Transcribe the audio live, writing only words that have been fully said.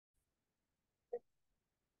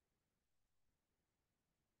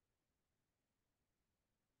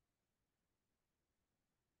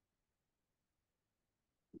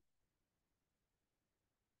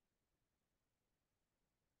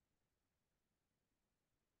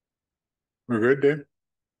We're good, Dave?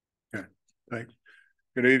 Yeah, thanks.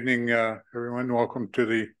 Good evening, everyone. Welcome to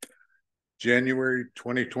the January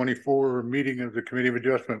 2024 meeting of the Committee of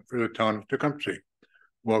Adjustment for the town of Tecumseh.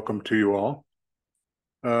 Welcome to you all.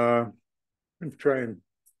 Try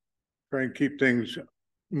and keep things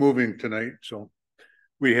moving tonight. So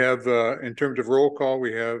we have, in terms of roll call,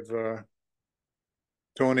 we have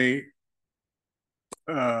Tony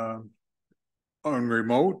on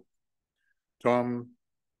remote. Tom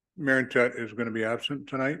Marintet is going to be absent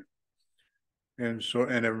tonight. And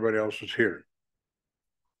everybody else is here.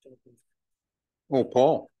 Oh,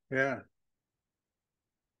 Paul, yeah.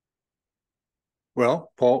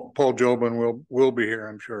 Well, Paul Jobin will be here,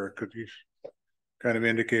 I'm sure, because he's kind of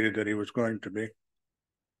indicated that he was going to be.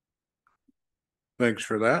 Thanks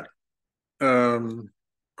for that.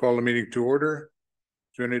 Call the meeting to order.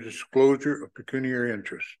 Is there any disclosure of pecuniary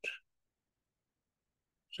interest?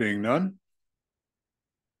 Seeing none.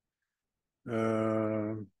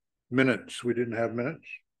 Minutes. We didn't have minutes.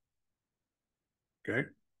 Okay.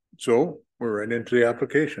 So we're right into the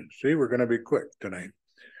application. See, we're going to be quick tonight.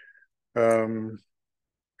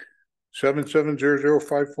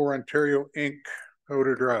 770054 Ontario Inc.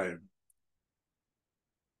 Outer Drive.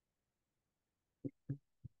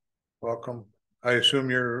 Welcome. I assume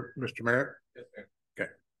you're Mr. Merritt? Yes, sir. Okay.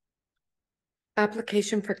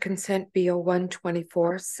 Application for consent BO1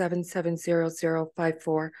 24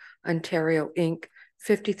 770054 Ontario Inc.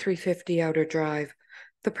 5350 Outer Drive.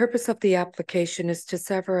 The purpose of the application is to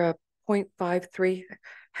sever a 0.53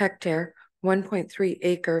 hectare, 1.3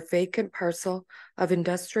 acre vacant parcel of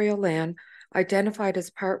industrial land identified as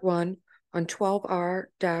Part 1 on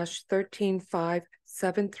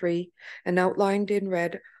 12R-13573 and outlined in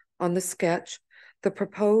red on the sketch. The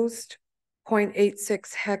proposed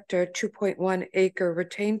 0.86 hectare, 2.1 acre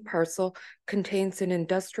retained parcel contains an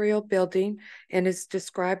industrial building and is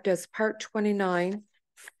described as Part 29,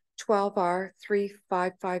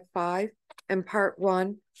 12R-3555 and Part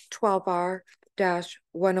 1,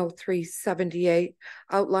 12R-10378,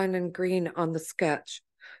 outlined in green on the sketch.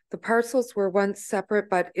 The parcels were once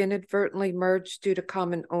separate but inadvertently merged due to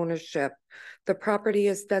common ownership. The property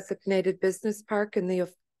is designated business park in the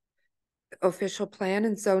official plan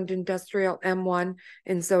and zoned industrial M1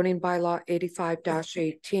 in zoning bylaw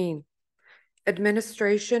 85-18.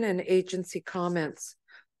 Administration and agency comments.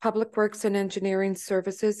 Public Works and Engineering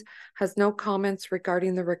Services has no comments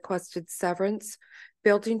regarding the requested severance.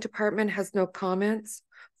 Building Department has no comments.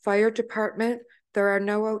 Fire Department, there are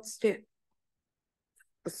no outstanding.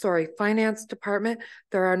 Finance Department,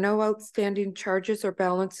 there are no outstanding charges or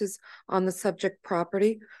balances on the subject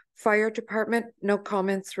property. Fire Department, no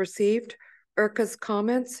comments received. IRCA's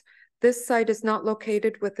comments. This site is not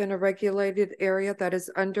located within a regulated area that is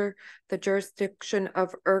under the jurisdiction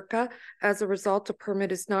of IRCA. As a result, a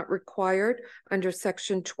permit is not required under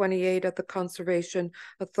Section 28 of the Conservation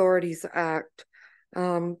Authorities Act.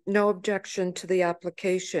 No objection to the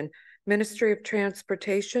application. Ministry of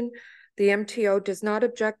Transportation. The MTO does not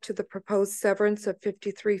object to the proposed severance of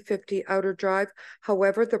 5350 Outer Drive.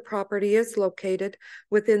 However, the property is located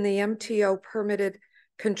within the MTO permitted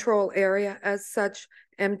control area. As such,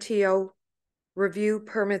 MTO review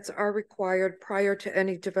permits are required prior to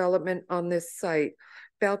any development on this site.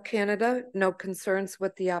 Bell Canada, no concerns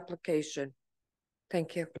with the application.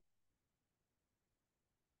 Thank you.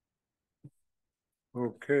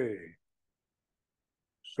 Okay.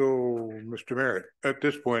 So, Mr. Merritt, at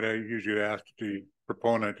this point, I usually ask the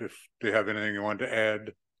proponent if they have anything you want to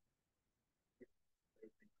add.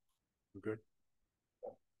 Good.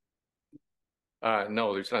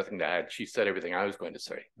 No, there's nothing to add. She said everything I was going to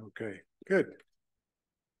say. Okay, good.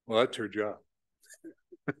 Well, that's her job.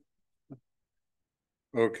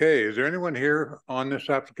 Okay, is there anyone here on this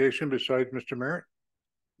application besides Mr. Merritt?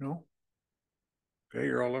 No? Okay,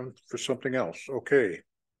 you're all in for something else. Okay.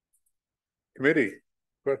 Committee,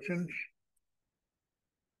 questions?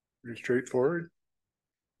 Pretty straightforward.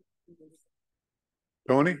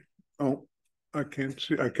 Tony? Oh, I can't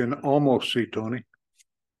see. I can almost see Tony.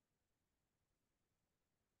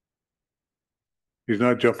 He's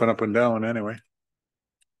not jumping up and down anyway.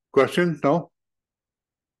 Question? No?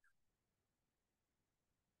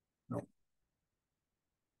 No.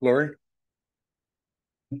 Lori?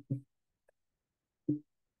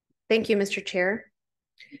 Thank you, Mr. Chair.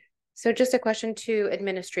 So just a question to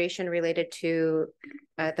administration related to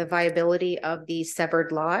the viability of the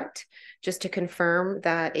severed lot, just to confirm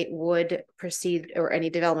that it would proceed, or any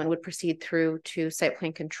development would proceed through to site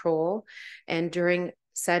plan control. And during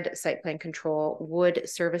said site plan control, would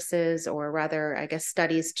services, or rather, I guess,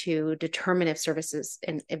 studies to determine if services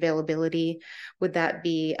and availability, would that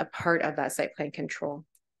be a part of that site plan control?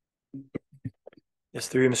 Yes,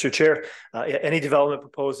 through you, Mr. Chair. Any development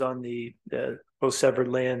proposed on the proposed severed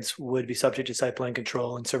lands would be subject to site plan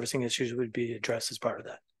control, and servicing issues would be addressed as part of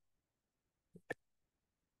that.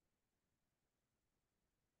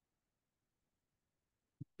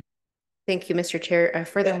 Thank you, Mr. Chair.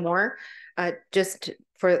 Furthermore, just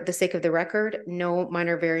for the sake of the record, no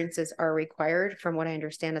minor variances are required from what I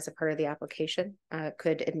understand as a part of the application.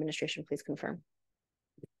 Could administration please confirm?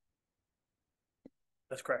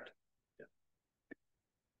 That's correct.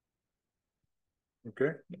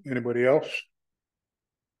 Okay, anybody else?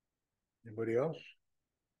 Anybody else?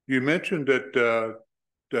 You mentioned that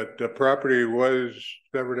that the property was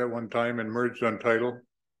severed at one time and merged on title.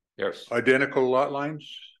 Yes, Identical lot lines?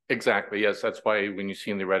 exactly. Yes, that's why when you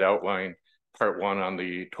see in the red outline, part 1 on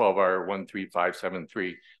the 12R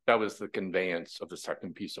 13573, that was the conveyance of the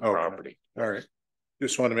second piece of property. All right.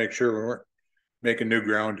 Just want to make sure we weren't making new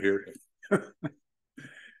ground here.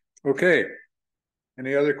 Okay.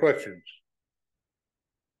 Any other questions?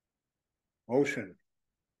 Motion.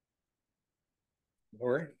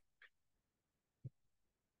 Lori?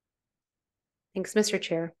 Thanks, Mr.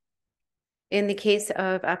 Chair. In the case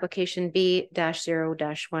of application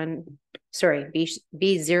B-0-1, sorry,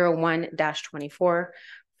 B01-24 for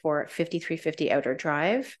 5350 Outer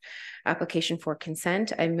Drive, application for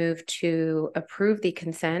consent, I move to approve the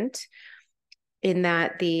consent in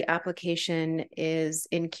that the application is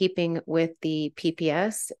in keeping with the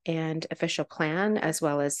PPS and official plan, as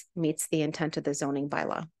well as meets the intent of the zoning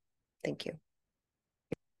bylaw. Thank you.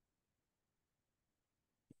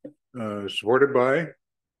 Supported by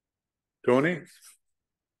Tony.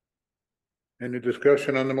 Any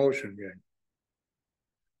discussion on the motion, gang?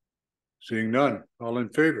 Seeing none, all in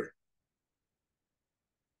favor?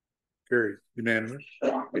 Carried, unanimous.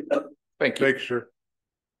 Thank you. Thanks, sir.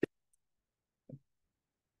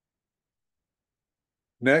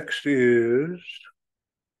 Next is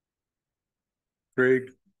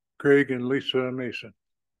Craig and Lisa Mason,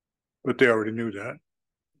 but they already knew that.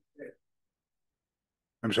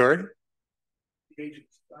 I'm sorry?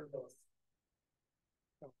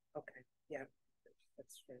 Okay, yeah,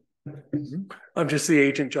 that's true. I'm just the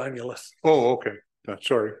agent, John Gillis. Oh, okay.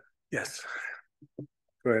 Sorry. Yes.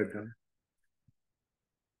 Go ahead, Don.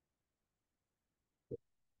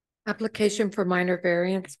 Application for minor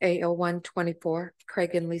variance A0124,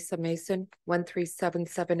 Craig and Lisa Mason,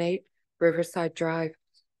 13778 Riverside Drive.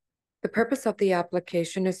 The purpose of the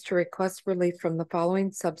application is to request relief from the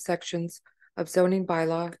following subsections of zoning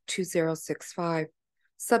bylaw 2065.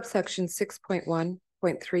 Subsection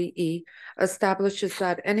 6.1.3E establishes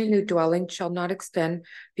that any new dwelling shall not extend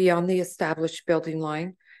beyond the established building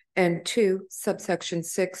line. And 2, subsection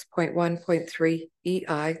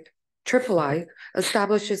 6.1.3EI Triple I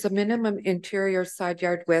establishes a minimum interior side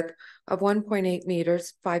yard width of 1.8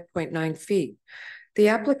 meters, 5.9 feet. The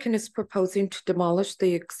applicant is proposing to demolish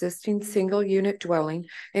the existing single-unit dwelling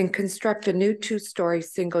and construct a new 2-story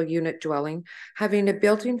single-unit dwelling having a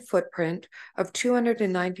building footprint of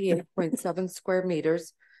 298.7 square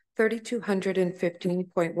meters,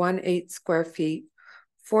 3,215.18 square feet,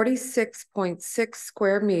 46.6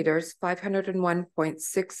 square meters,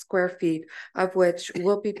 501.6 square feet, of which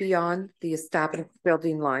will be beyond the established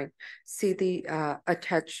building line. See the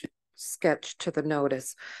attached sketch to the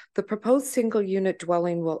notice. The proposed single unit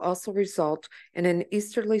dwelling will also result in an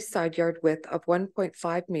easterly side yard width of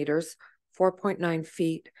 1.5 meters, 4.9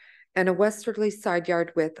 feet, and a westerly side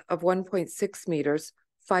yard width of 1.6 meters,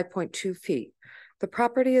 5.2 feet. The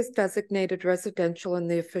property is designated residential in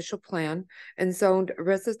the official plan and zoned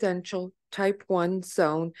residential type 1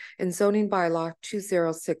 zone in zoning bylaw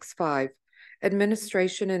 2065.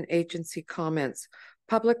 Administration and agency comments.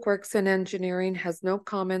 Public Works and Engineering has no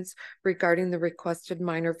comments regarding the requested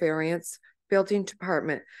minor variance. Building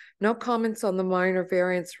Department, no comments on the minor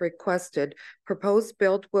variance requested. Proposed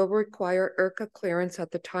build will require IRCA clearance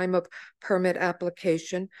at the time of permit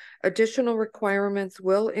application. Additional requirements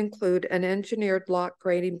will include an engineered lot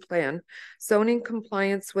grading plan, zoning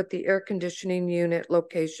compliance with the air conditioning unit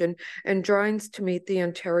location, and drawings to meet the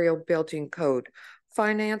Ontario Building Code.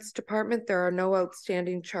 Finance Department, there are no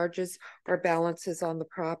outstanding charges or balances on the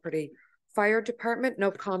property. Fire Department,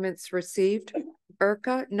 no comments received.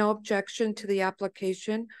 IRCA, no objection to the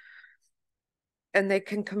application. And they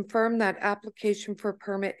can confirm that application for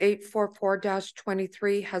permit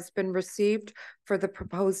 844-23 has been received for the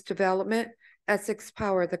proposed development. Essex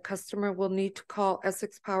Power, the customer will need to call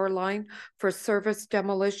Essex Power line for service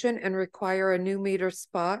demolition and require a new meter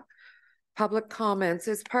spot. Public comments.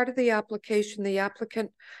 As part of the application, the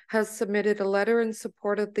applicant has submitted a letter in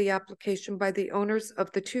support of the application by the owners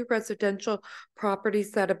of the 2 residential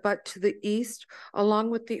properties that abut to the east, along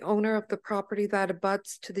with the owner of the property that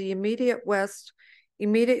abuts to the immediate west,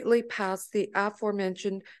 immediately past the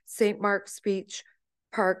aforementioned St. Mark's Beach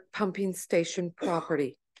Park pumping station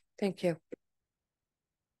property. Thank you.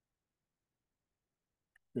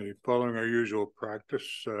 Okay, following our usual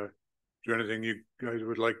practice, is there anything you guys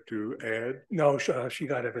would like to add? No, she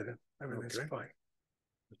got everything. Everything's Okay. fine.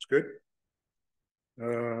 That's good.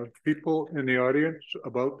 People in the audience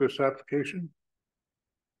about this application?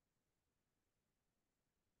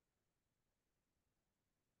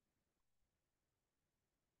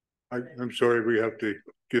 I'm sorry, we have to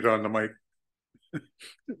get on the mic.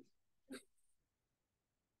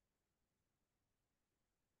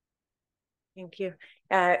 Thank you.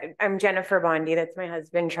 I'm Jennifer Bondi. That's my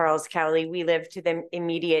husband, Charles Cowley. We live to the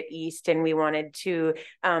immediate east, and we wanted to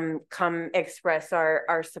come express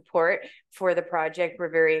our support for the project. We're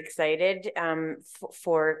very excited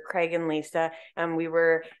for Craig and Lisa.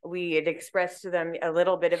 We had expressed to them a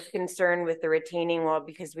little bit of concern with the retaining wall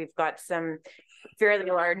because we've got some fairly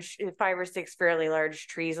large, 5 or 6 fairly large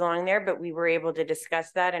trees along there, but we were able to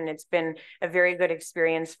discuss that, and it's been a very good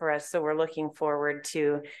experience for us. So we're looking forward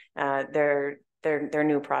to their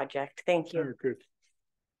new project. Thank you. Very good.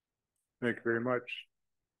 Thank you very much.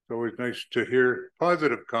 It's always nice to hear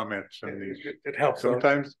positive comments on these. It helps.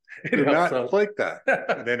 Sometimes they're not like that.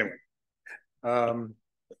 But anyway. And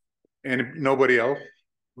nobody else?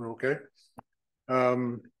 We're okay.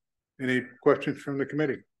 Any questions from the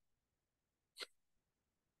committee?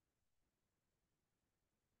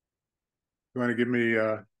 You want to give me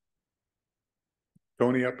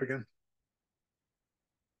Tony up again?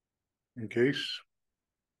 In case.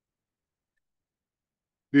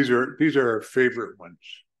 These are our favorite ones.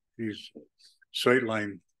 These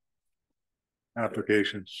sightline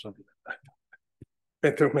applications. So.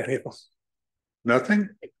 Been through many of them. Nothing?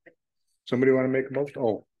 Somebody want to make a motion?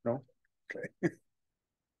 Oh, no? Okay.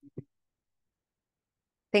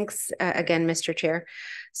 Thanks again, Mr. Chair.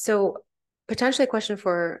 So potentially a question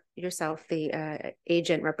for yourself, the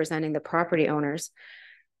agent representing the property owners.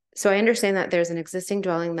 So I understand that there's an existing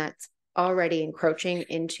dwelling that's already encroaching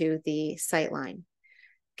into the sightline.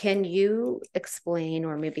 Can you explain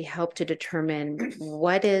or maybe help to determine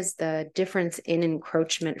what is the difference in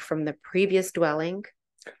encroachment from the previous dwelling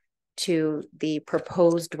to the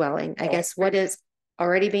proposed dwelling? I guess what is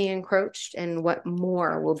already being encroached and what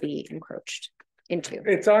more will be encroached into?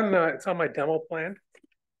 It's on my demo plan.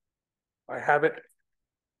 I have it.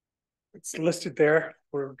 It's listed there.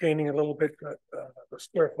 We're gaining a little bit of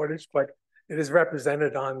square footage, but it is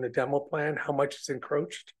represented on the demo plan how much is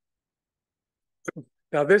encroached.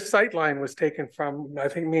 Now, this sight line was taken from, I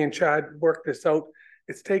think me and Chad worked this out.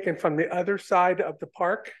 It's taken from the other side of the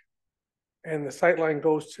park, and the sight line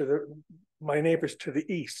goes to my neighbors to the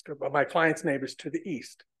east, or my client's neighbors to the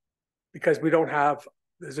east, because we don't have,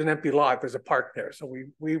 there's an empty lot, there's a park there. So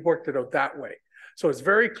we worked it out that way. So it's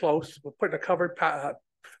very close. We're putting a covered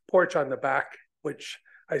porch on the back, which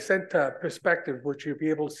I sent perspective, which you'll be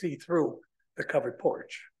able to see through the covered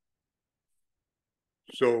porch.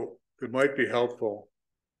 So it might be helpful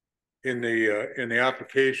in the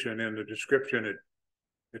application, in the description,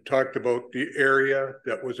 it talked about the area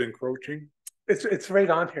that was encroaching. It's right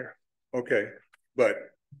on here. Okay, but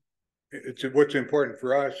it's what's important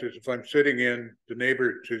for us is if I'm sitting in the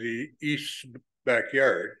neighbor to the east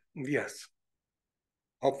backyard. Yes.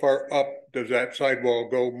 How far up does that sidewall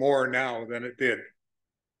go more now than it did?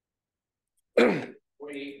 0.8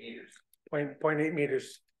 meters. 0.8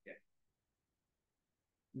 meters. Yeah.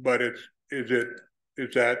 But is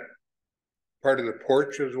that part of the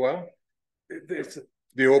porch as well? It's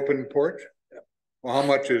the open porch? Yeah. Well, how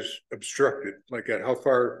much is obstructed? Like at how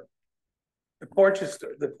far? The porch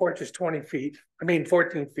is 20 feet. I mean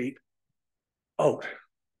 14 feet out.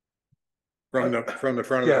 From the front of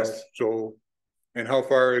the yes. house. So, and how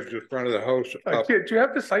far is the front of the house up? Do you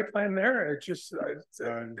have the site plan there? It's just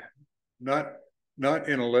not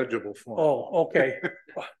in a legible form. Oh, okay.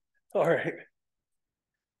 All right.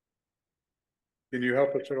 Can you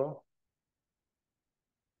help us at all?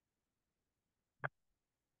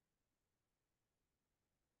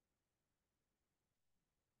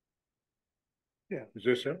 Yeah, is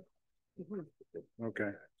this it? Okay.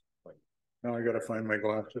 Now I gotta find my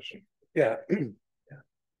glasses. Yeah.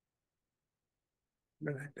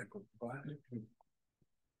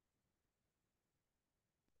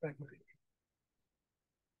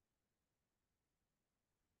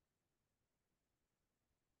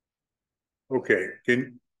 Okay,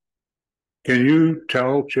 Can you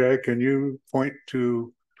tell, Chad, can you point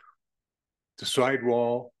to the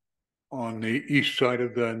sidewall on the east side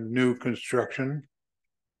of the new construction?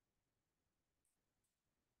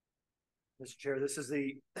 Mr. Chair, this is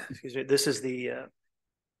the, excuse me, this is the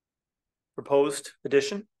proposed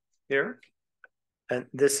addition here. And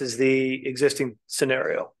this is the existing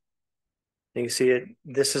scenario. You can see it,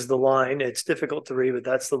 this is the line. It's difficult to read, but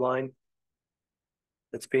that's the line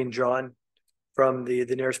that's being drawn from the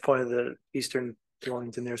nearest point of the eastern dwelling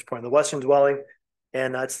to the nearest point of the western dwelling.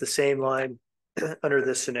 And that's the same line under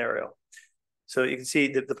this scenario. So you can see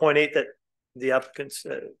the 0.8 that the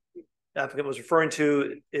applicant was referring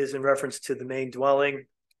to is in reference to the main dwelling.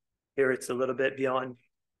 Here it's a little bit beyond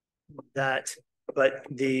that, but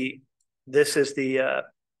this is the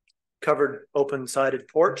covered open-sided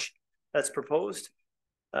porch that's proposed,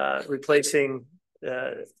 replacing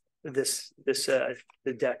the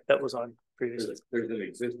deck that was on previously.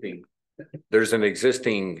 There's an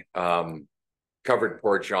existing covered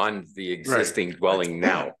porch on the existing dwelling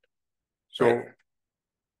now. So,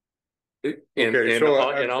 In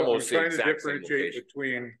almost the trying to exact same differentiate location.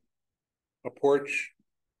 between a porch,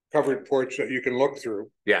 covered porch that you can look through,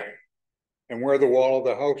 Yeah, and where the wall of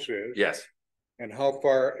the house is. yes, And how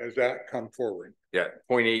far has that come forward? yeah,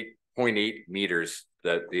 0.8 meters.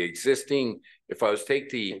 The existing, if I was take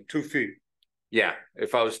the, 2 feet. yeah,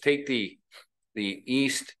 if I was take the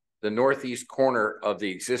northeast corner of the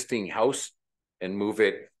existing house and move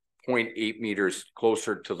it 0.8 meters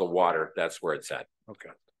closer to the water, that's where it's at. Okay.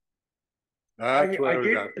 I That's what I was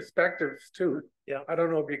gave after. perspectives too. Yeah. I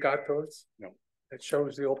don't know if you got those. No. It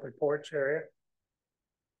shows the open porch area.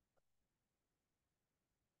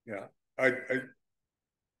 Yeah, I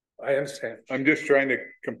understand. I'm just trying to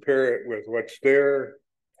compare it with what's there.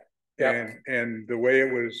 Yeah. And the way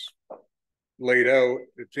it was laid out,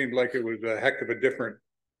 it seemed like it was a heck of a different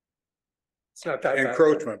It's not that bad.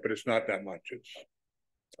 encroachment, but it's not that much. It's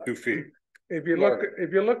 2 feet. If you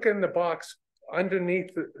look in the box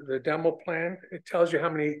underneath the demo plan, it tells you how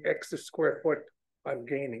many extra square foot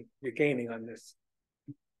you're gaining on this.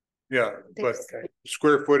 Yeah, but Okay.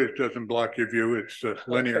 square footage doesn't block your view. It's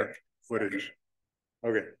linear footage.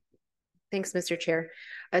 Okay. Thanks, Mr. Chair.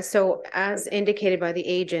 So as indicated by the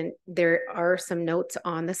agent, there are some notes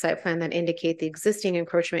on the site plan that indicate the existing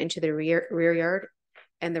encroachment into the rear yard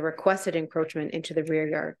and the requested encroachment into the rear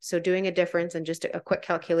yard. So doing a difference and just a quick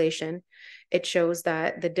calculation, it shows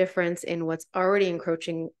that the difference in what's already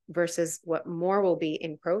encroaching versus what more will be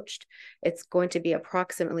encroached, it's going to be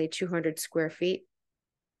approximately 200 square feet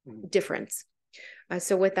difference.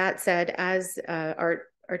 So with that said, as our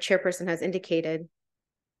chairperson has indicated,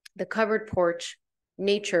 the covered porch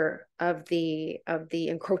nature of the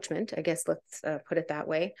encroachment, I guess let's put it that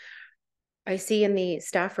way. I see in the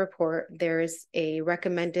staff report, there is a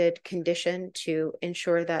recommended condition to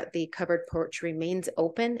ensure that the covered porch remains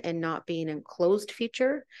open and not be an enclosed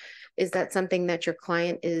feature. Is that something that your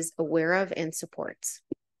client is aware of and supports?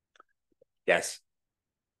 Yes,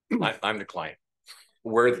 I'm the client.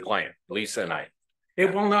 We're the client, Lisa and I.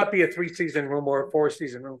 It will not be a 3-season room or a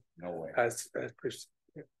 4-season room No way. as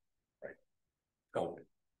No.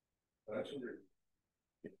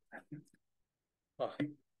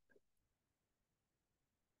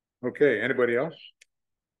 Okay, anybody else?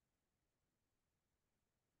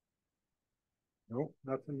 No,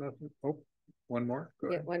 nothing. Oh, one more. Go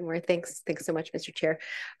Yeah, ahead. one more. Thanks so much, Mr. Chair.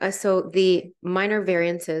 So the minor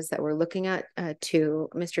variances that we're looking at to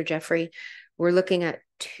Mr. Jeffrey, we're looking at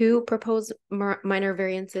 2 proposed minor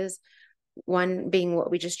variances. One being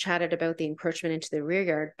what we just chatted about, the encroachment into the rear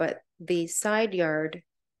yard, but the side yard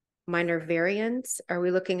minor variance, are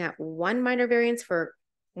we looking at 1 minor variance for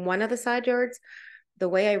one of the side yards? The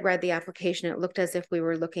way I read the application, it looked as if we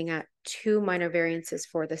were looking at 2 minor variances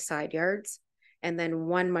for the side yards and then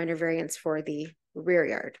 1 minor variance for the rear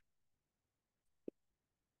yard.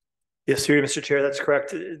 Yes, through you, Mr. Chair, that's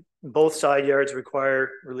correct. Both side yards require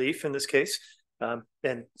relief in this case.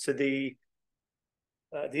 And so the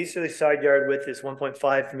easterly side yard width is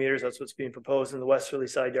 1.5 meters. That's what's being proposed. And the westerly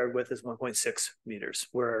side yard width is 1.6 meters,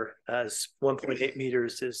 whereas 1.8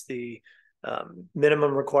 meters is the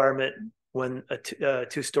minimum requirement when a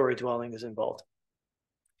 2-story dwelling is involved.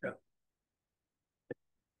 Yeah.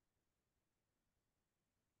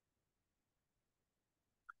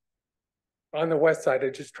 On the west side, I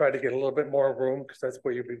just tried to get a little bit more room because that's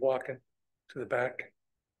where you'll be walking to the back.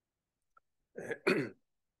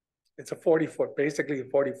 It's a 40-foot, basically a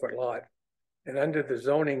 40-foot lot. And under the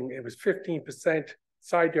zoning, it was 15%,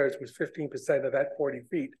 side yards was 15% of that 40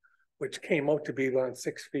 feet, which came out to be around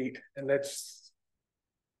 6 feet. And that's,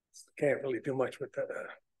 can't really do much with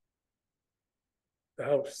the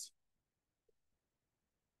house.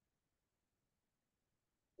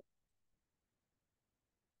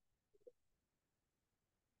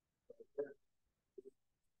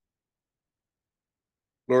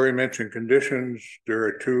 Lori mentioned conditions. There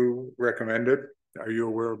are 2 recommended. Are you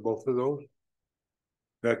aware of both of those?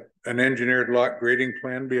 That an engineered lot grading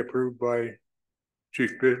plan be approved by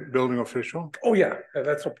chief building official, Oh, yeah,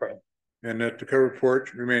 that's no problem. and that the covered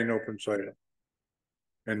porch remain open sided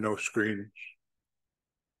and no screens.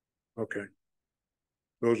 Okay.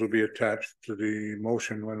 Those will be attached to the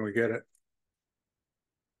motion when we get it.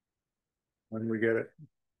 When we get it.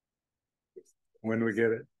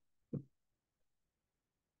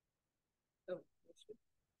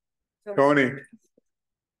 Tony,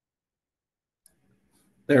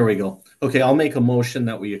 There we go. Okay, I'll make a motion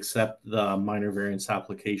that we accept the minor variance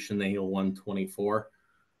application A0124,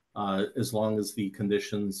 as long as the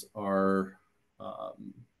conditions are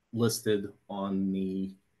listed on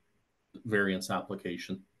the variance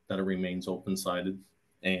application, that it remains open-sided,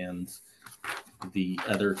 and the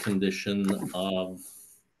other condition of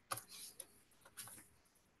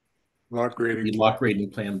lot the grading, lot grading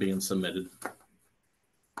plan being submitted.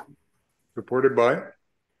 supported by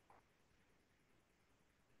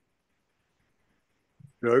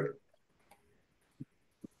Doug.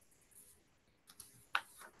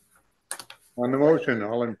 On the motion,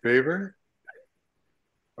 all in favor?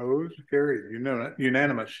 Opposed, carried,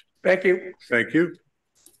 unanimous. Thank you. Thank you.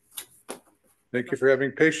 Thank you for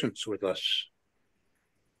having patience with us.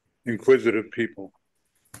 Inquisitive people.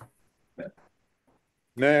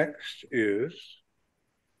 Next is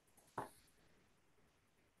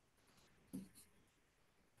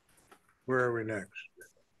where are we next?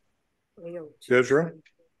 Desra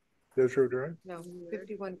Drive? No,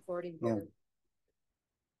 5140. Oh.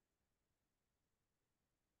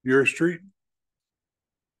 Your street?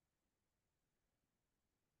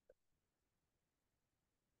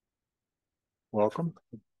 Welcome.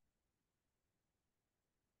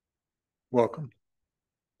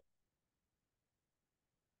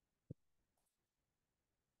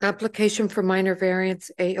 Application for minor variance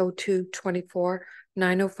A0224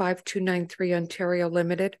 905293 Ontario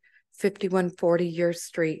Limited, 5140 Year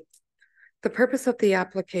Street. The purpose of the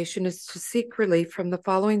application is to seek relief from the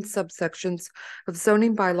following subsections of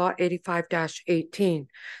zoning bylaw 85-18.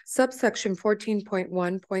 Subsection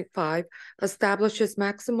 14.1.5 establishes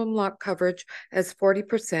maximum lot coverage as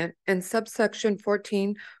 40%, and subsection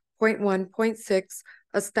 14.1.6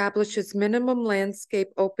 establishes minimum landscape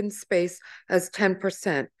open space as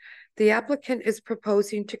 10%. The applicant is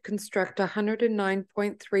proposing to construct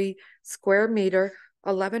 109.3 square meter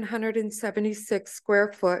 1,176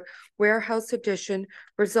 square foot warehouse addition,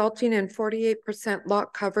 resulting in 48%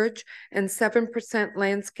 lot coverage and 7%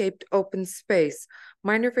 landscaped open space.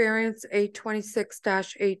 Minor variance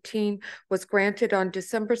A26-18 was granted on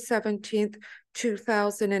December 17th,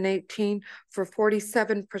 2018 for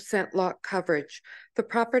 47% lot coverage. The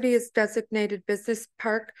property is designated business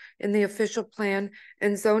park in the official plan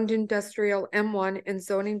and zoned industrial M1 in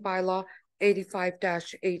zoning bylaw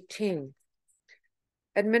 85-18.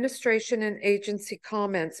 Administration and agency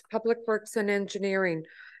comments. Public Works and Engineering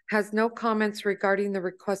has no comments regarding the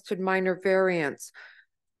requested minor variance.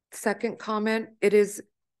 Second comment, it is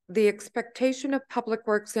the expectation of Public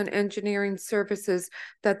Works and Engineering Services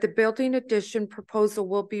that the building addition proposal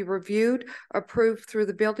will be reviewed, approved through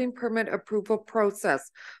the building permit approval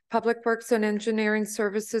process. Public Works and Engineering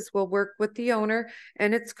Services will work with the owner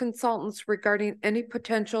and its consultants regarding any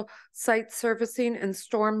potential site servicing and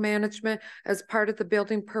storm management as part of the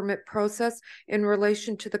building permit process in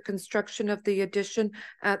relation to the construction of the addition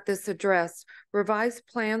at this address. Revised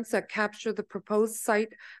plans that capture the proposed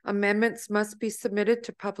site amendments must be submitted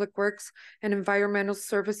to Public Works and Environmental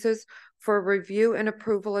Services for review and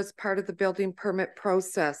approval as part of the building permit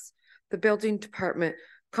process. The Building Department,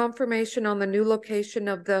 confirmation on the new location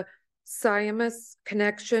of the Siamis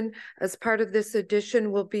connection as part of this addition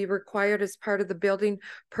will be required as part of the building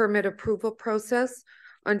permit approval process.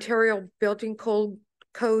 Ontario Building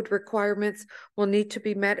Code requirements will need to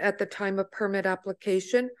be met at the time of permit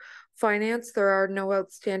application. Finance, there are no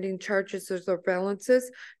outstanding charges or balances,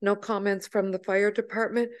 no comments from the fire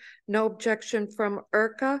department, no objection from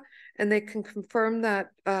IRCA, and they can confirm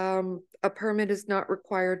that a permit is not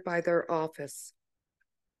required by their office.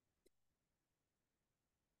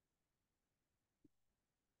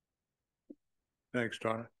 Thanks,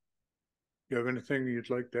 Donna. You have anything you'd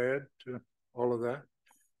like to add to all of that?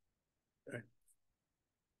 Okay.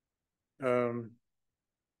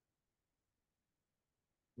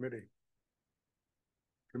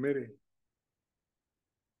 Committee.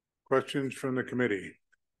 Questions from the committee?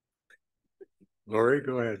 Lori,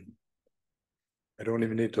 go ahead. I don't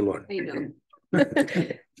even need to look. I know.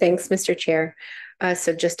 Thanks, Mr. Chair.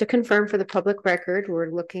 So just to confirm for the public record, we're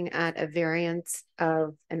looking at a variance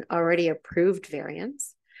of an already approved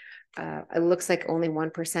variance it looks like only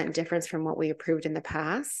 1% difference from what we approved in the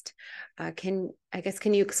past. Can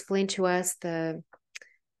you explain to us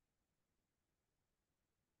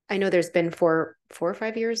I know there's been four or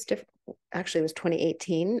 5 years, actually it was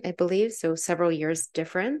 2018, I believe, so several years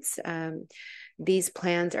difference. These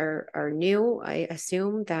plans are new. I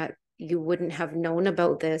assume that you wouldn't have known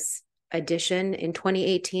about this addition in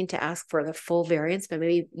 2018 to ask for the full variance, but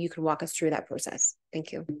maybe you can walk us through that process.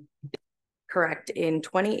 Thank you. Correct. In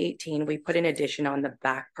 2018, we put an addition on the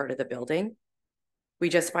back part of the building. We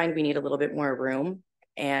just find we need a little bit more room.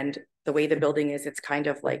 And the way the building is, it's kind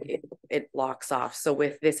of like it locks off. So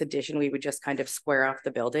with this addition, we would just kind of square off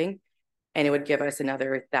the building, and it would give us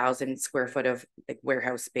another 1,000 square foot of like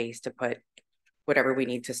warehouse space to put whatever we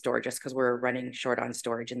need to store, just because we're running short on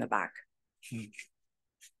storage in the back.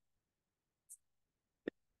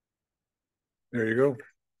 There you go.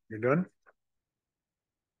 You're done?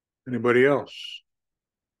 Anybody else?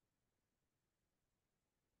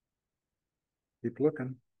 Keep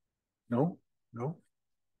looking. No?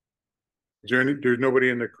 Is there there's nobody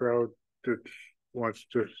in the crowd that wants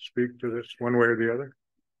to speak to this one way or the other?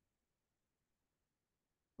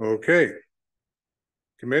 Okay.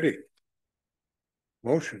 Committee.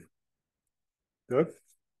 Motion. Doug?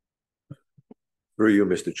 Through you,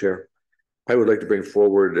 Mr. Chair. I would like to bring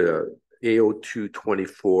forward AO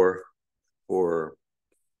 224 for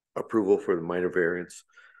approval for the minor variance.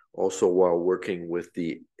 Also, while working with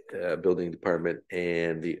the building department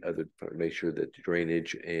and the other department, make sure that the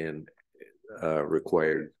drainage and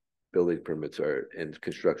required building permits and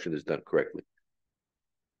construction is done correctly.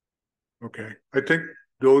 Okay. I think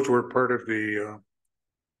those were part of the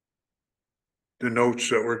notes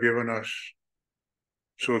that were given us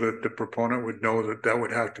so that the proponent would know that that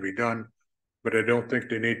would have to be done, but I don't think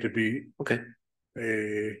they need to be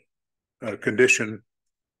a condition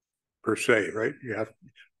per se, right? You have,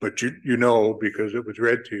 but you know, because it was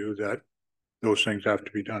read to you that those things have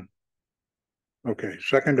to be done. Okay,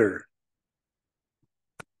 seconder.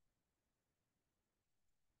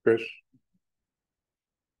 Chris?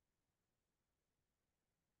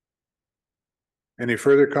 Any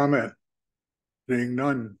further comment? Seeing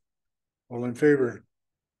none. All in favor?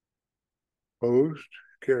 Opposed?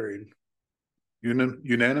 Carried.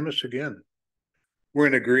 Unanimous again. We're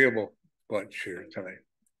an agreeable bunch here tonight.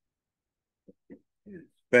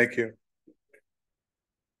 Thank you.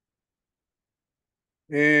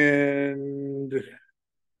 And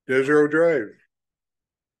Desero Drive.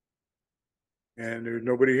 And there's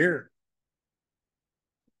nobody here.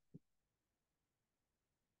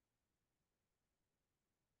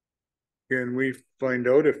 Can we find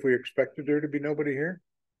out if we expected there to be nobody here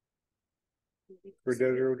for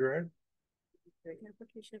Desero Drive? Do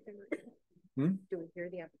we hear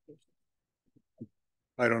the application?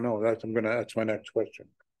 I don't know. That's my next question.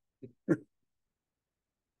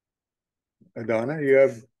 Donna, you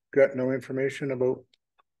have got no information about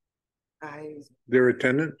their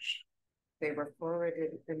attendance? They were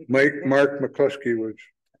forwarded. Mark McCluskey was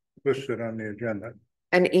listed on the agenda.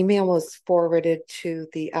 An email was forwarded to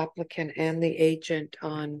the applicant and the agent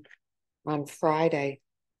on Friday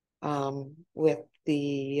with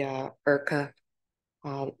the IRCA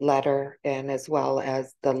letter, and as well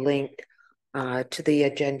as the link to the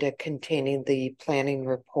agenda containing the planning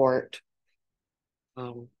report.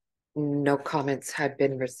 No comments had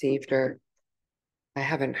been received, or I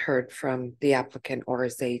haven't heard from the applicant or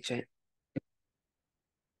his agent.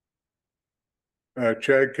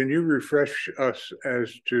 Chad, can you refresh us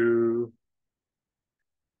as to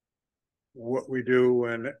what we do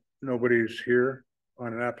when nobody's here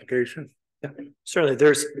on an application? Yeah, certainly.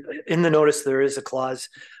 There's in the notice, there is a clause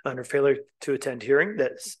under failure to attend hearing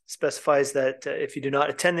that specifies that if you do not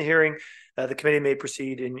attend the hearing, the committee may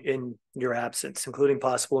proceed in your absence, including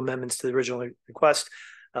possible amendments to the original request.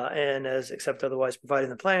 And as except otherwise provided in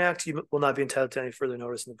the Planning Act, you will not be entitled to any further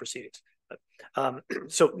notice in the proceedings.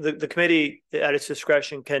 So the committee at its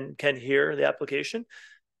discretion can hear the application.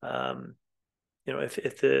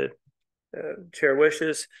 If the chair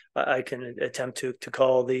wishes, I can attempt to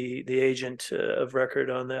call the agent of record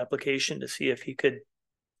on the application to see if he could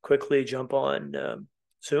quickly jump on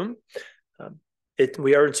Zoom.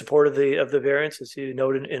 We are in support of the variance, as you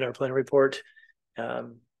noted in our plan report,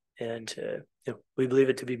 and we believe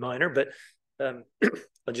it to be minor, but I'll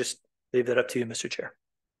just leave that up to you, Mr. Chair.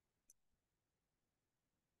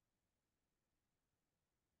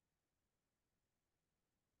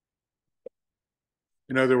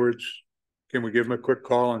 In other words, can we give him a quick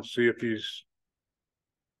call and see if he's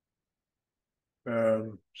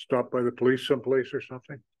stopped by the police someplace or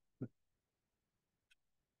something?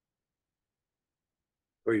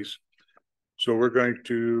 Please. So we're going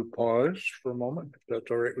to pause for a moment, if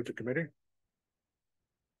that's all right with the committee.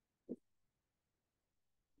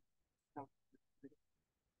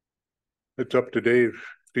 It's up to Dave.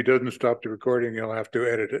 If he doesn't stop the recording, he'll have to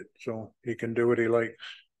edit it, so he can do what he likes.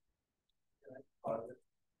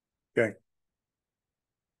 Okay.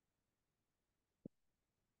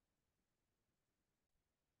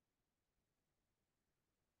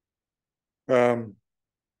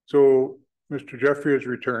 So Mr. Jeffrey has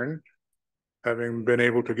returned, having been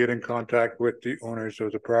able to get in contact with the owners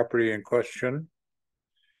of the property in question.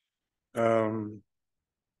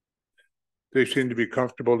 They seem to be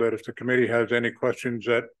comfortable that if the committee has any questions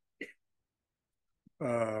that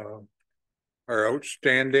are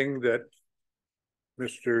outstanding, that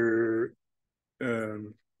Mr.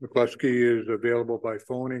 McCluskey is available by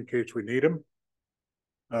phone in case we need him.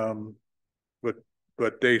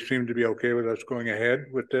 But they seem to be okay with us going ahead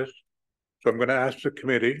with this. So I'm going to ask the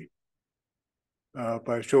committee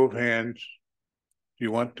by show of hands, do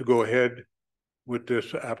you want to go ahead with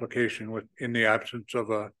this application in the absence of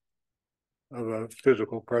a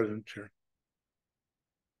physical presence here?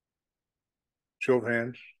 Show of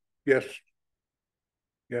hands. Yes.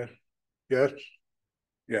 Yes. Yes.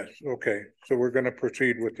 Yes. Okay. So we're going to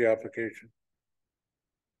proceed with the application.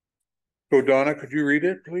 So Donna, could you read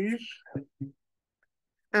it, please?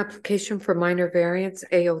 Application for minor variance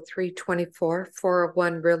A0324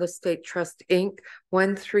 401 Real Estate Trust Inc.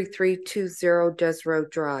 13320 Des Road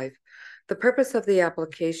Drive. The purpose of the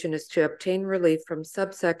application is to obtain relief from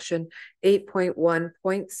subsection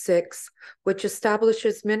 8.1.6, which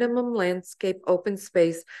establishes minimum landscape open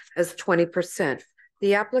space as 20%.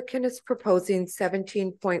 The applicant is proposing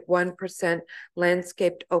 17.1%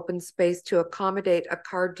 landscaped open space to accommodate a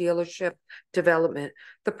car dealership development.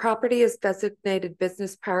 The property is designated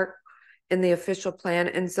business park in the official plan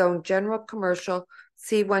and zoned general commercial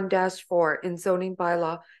C1-4 in zoning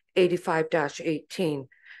bylaw 85-18.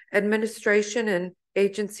 Administration and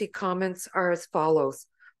agency comments are as follows.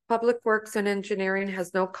 Public Works and Engineering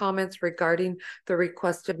has no comments regarding the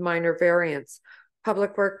requested minor variance.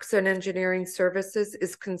 Public Works and Engineering Services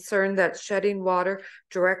is concerned that shedding water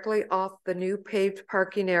directly off the new paved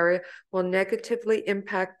parking area will negatively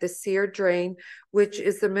impact the sewer drain, which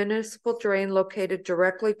is the municipal drain located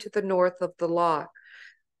directly to the north of the lot.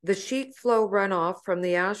 The sheet flow runoff from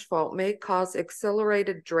the asphalt may cause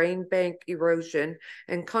accelerated drain bank erosion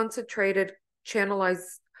and concentrated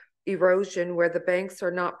channelized erosion where the banks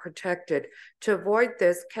are not protected. To avoid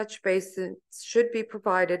this, catch basins should be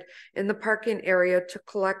provided in the parking area to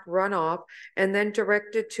collect runoff and then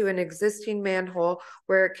directed to an existing manhole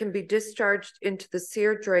where it can be discharged into the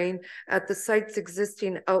sewer drain at the site's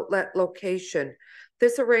existing outlet location.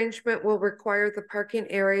 This arrangement will require the parking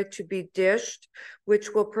area to be dished,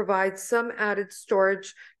 which will provide some added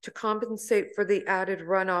storage to compensate for the added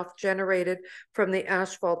runoff generated from the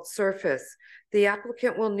asphalt surface. The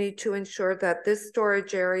applicant will need to ensure that this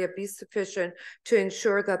storage area be sufficient to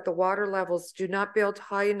ensure that the water levels do not build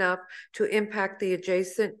high enough to impact the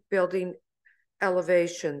adjacent building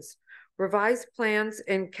elevations. Revised plans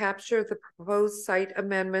and capture the proposed site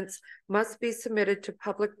amendments must be submitted to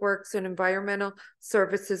Public Works and Environmental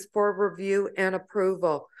Services for review and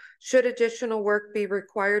approval. Should additional work be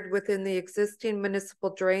required within the existing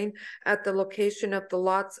municipal drain at the location of the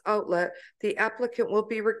lot's outlet, the applicant will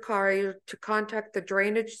be required to contact the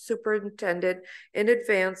drainage superintendent in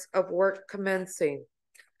advance of work commencing.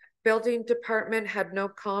 Building Department had no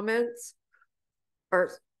comments.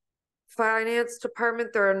 Or Finance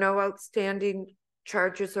Department, there are no outstanding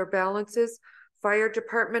charges or balances. Fire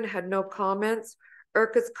Department had no comments.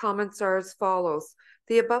 IRCA's comments are as follows.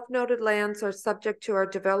 The above noted lands are subject to our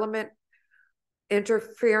development,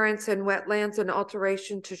 interference in wetlands and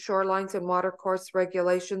alteration to shorelines and watercourse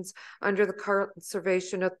regulations under the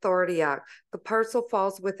Conservation Authority Act. The parcel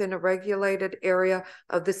falls within a regulated area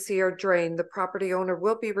of the sewer drain. The property owner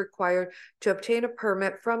will be required to obtain a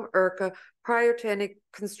permit from IRCA prior to any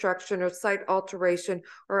construction or site alteration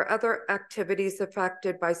or other activities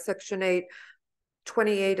affected by Section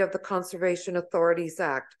 828 of the Conservation Authorities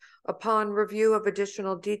Act. Upon review of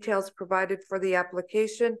additional details provided for the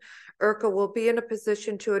application, IRCA will be in a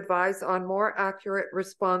position to advise on more accurate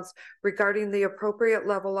response regarding the appropriate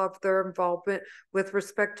level of their involvement with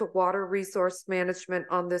respect to water resource management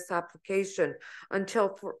on this application.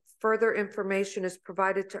 Until further information is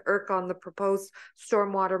provided to IRCA on the proposed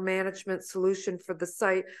stormwater management solution for the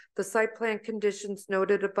site plan conditions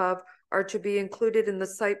noted above are to be included in the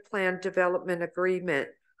site plan development agreement.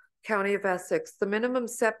 County of Essex, the minimum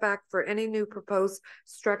setback for any new proposed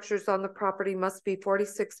structures on the property must be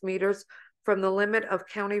 46 meters from the limit of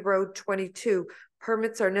County Road 22,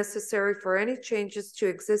 Permits are necessary for any changes to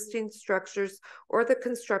existing structures or the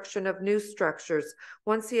construction of new structures.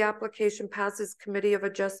 Once the application passes Committee of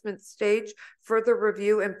Adjustment stage, further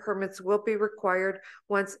review and permits will be required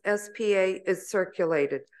once SPA is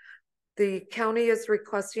circulated. The county is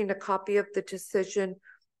requesting a copy of the decision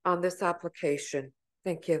on this application.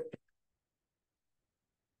 Thank you.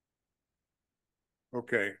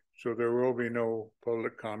 Okay, so there will be no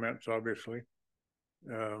public comments, obviously.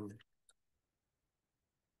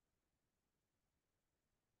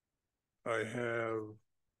 I have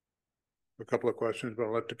a couple of questions, but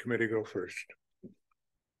I'll let the committee go first.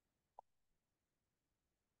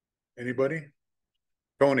 Anybody?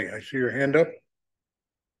 Tony, I see your hand up.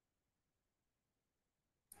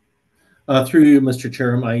 Through you, Mr.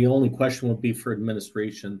 Chair, my only question would be for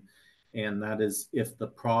administration, and that is if the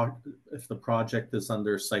project is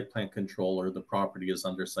under site plan control or the property is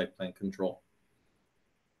under site plan control.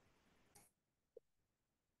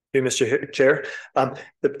 Hey, Mr. Chair,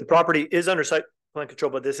 the property is under site plan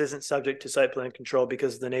control, but this isn't subject to site plan control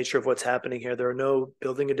because of the nature of what's happening here. There are no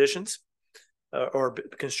building additions or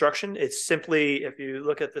construction. It's simply, if you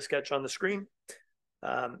look at the sketch on the screen,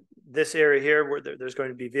 this area here where there's going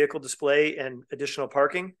to be vehicle display and additional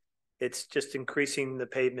parking, it's just increasing the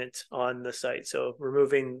pavement on the site. So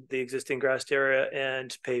removing the existing grassed area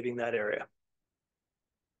and paving that area.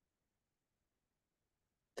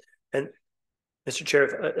 And Mr.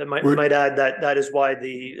 Chair, I might add that that is why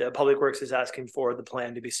the Public Works is asking for the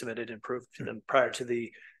plan to be submitted and approved to them prior to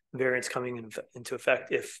the variance coming into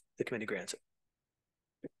effect if the committee grants it.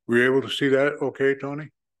 Were you able to see that okay, Tony?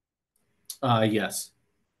 Yes.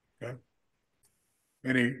 Okay.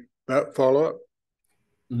 Any follow-up?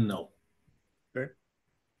 No. Okay.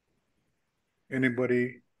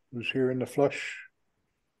 Anybody who's here in the flush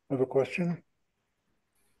have a question?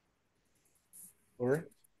 Lori?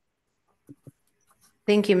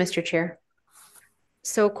 Thank you, Mr. Chair.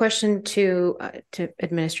 So question to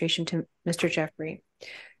administration, to Mr. Jeffrey.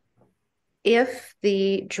 If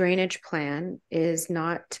the drainage plan is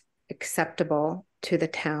not acceptable to the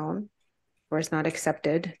town or is not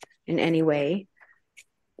accepted in any way,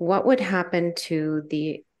 what would happen to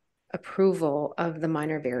the approval of the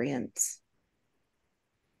minor variance?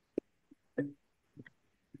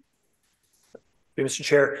 Mr.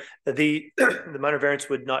 Chair, the minor variance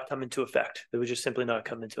would not come into effect. It would just simply not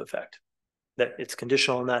come into effect. That it's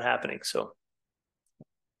conditional on that happening. So.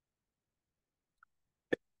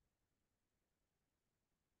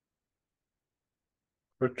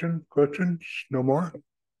 Questions? No more?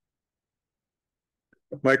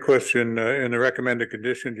 My question, in the recommended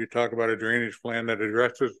conditions, you talk about a drainage plan that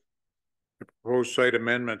addresses the proposed site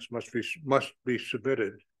amendments must be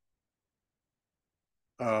submitted.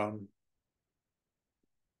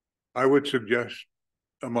 I would suggest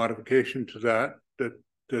a modification to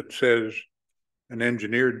that says an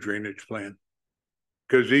engineered drainage plan,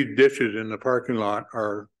 because these ditches in the parking lot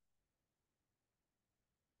are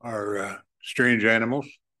strange animals,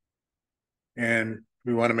 and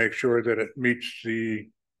we want to make sure that it meets the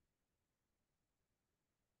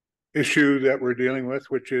issue that we're dealing with,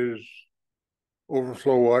 which is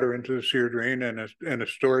overflow water into the sewer drain and a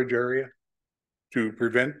storage area to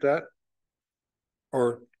prevent that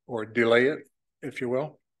or delay it, if you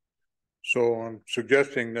will. So I'm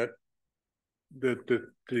suggesting that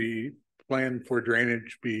the plan for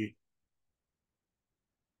drainage be,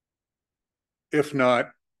 if not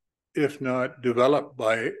developed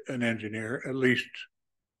by an engineer, at least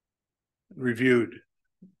reviewed.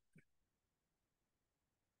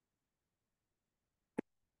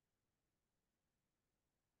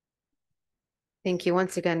 Thank you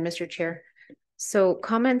once again, Mr. Chair. So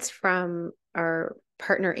comments from our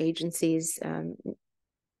partner agencies,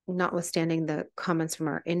 notwithstanding the comments from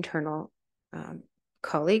our internal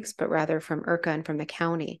colleagues, but rather from IRCA and from the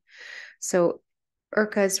county. So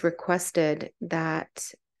IRCA has requested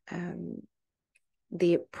that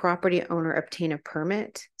the property owner obtain a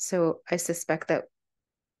permit. So I suspect that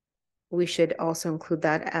we should also include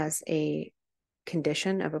that as a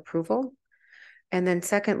condition of approval. And then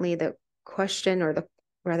secondly, the question, or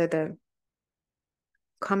the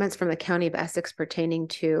comments from the County of Essex pertaining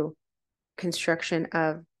to construction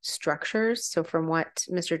of structures. So from what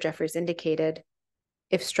Mr. Jeffries indicated,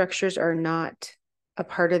 if structures are not a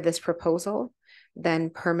part of this proposal, then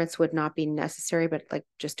permits would not be necessary, but like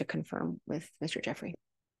just to confirm with Mr. Jeffrey.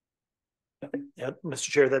 Yeah, Mr.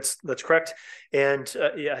 Chair, that's correct. And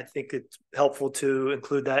yeah, I think it's helpful to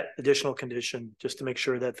include that additional condition just to make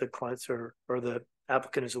sure that the clients or the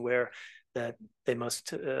applicant is aware that they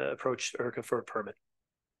must approach IRCA for a permit.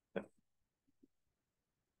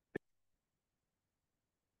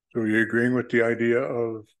 So you're agreeing with the idea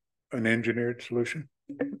of an engineered solution?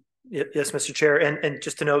 Yes, Mr. Chair, and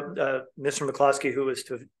just to note, Mr. McCloskey, who was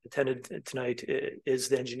to have attended tonight, is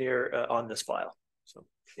the engineer on this file. So,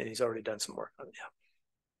 and he's already done some work on it.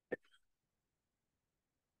 Yeah.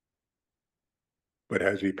 But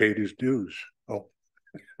has he paid his dues? Oh.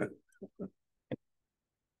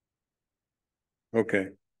 Okay.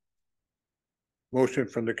 Motion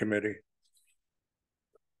from the committee.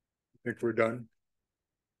 I think we're done.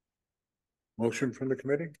 Motion from the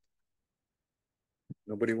committee?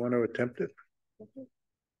 Nobody want to attempt it?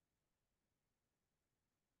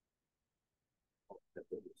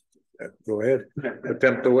 Go ahead,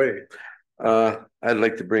 attempt away. I'd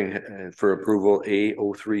like to bring for approval A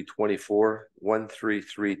 0324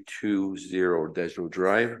 13320 Desno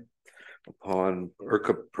Drive. Upon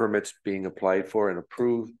ERCA permits being applied for and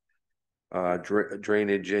approved,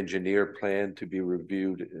 drainage engineer plan to be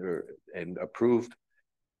reviewed and approved.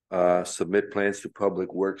 Submit plans to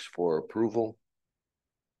Public Works for approval,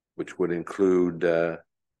 which would include, and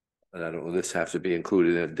I don't know, this has to be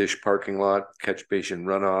included in a dish parking lot, catch basin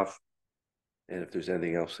runoff, and if there's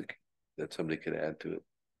anything else that somebody could add to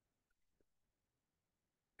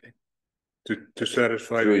it. To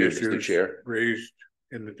satisfy Through the you, issues Mr. Chair. raised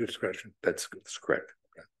in the discussion. That's correct.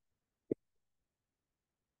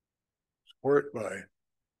 Support by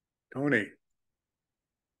Tony.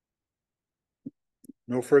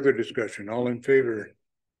 No further discussion. All in favor?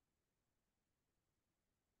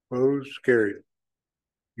 Opposed? Carried.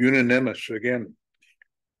 Unanimous again.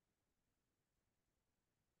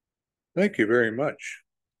 Thank you very much.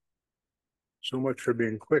 So much for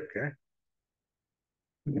being quick, eh?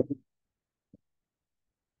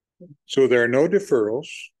 So there are no deferrals.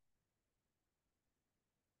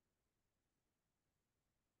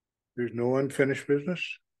 There's no unfinished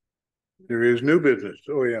business. There is new business.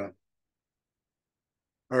 Oh, yeah.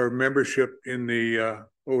 Our membership in the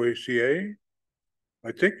OACA.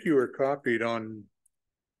 I think you were copied on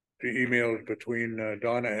the emails between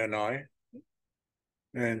Donna and I.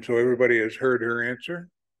 And so everybody has heard her answer.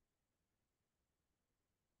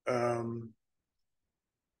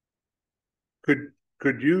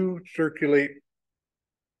 Could you circulate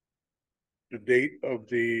the date of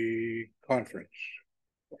the conference?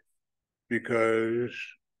 Because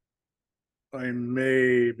I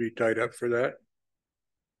may be tied up for that,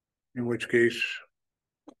 in which case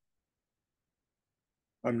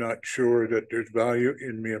I'm not sure that there's value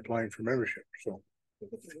in me applying for membership. So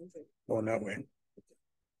going that way.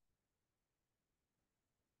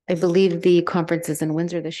 I believe the conference is in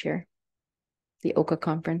Windsor this year, the OCA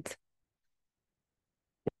conference.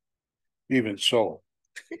 Even so,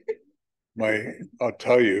 I'll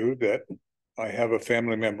tell you that I have a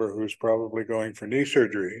family member who's probably going for knee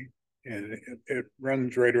surgery, and it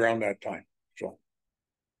runs right around that time. So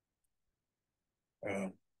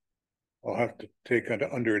I'll have to take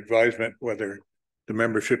under advisement whether the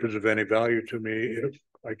membership is of any value to me if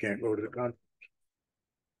I can't go to the conference.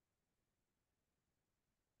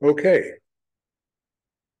 Okay.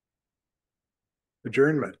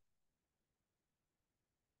 Adjournment.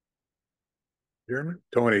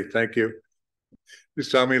 Tony, thank you. You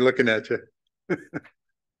saw me looking at you.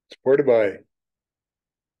 Supported by.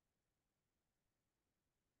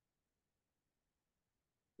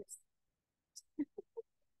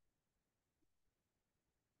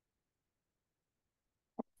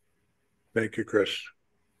 Thank you, Chris.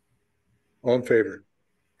 All in favor?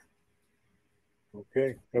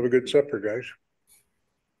 Okay, have a good supper, guys.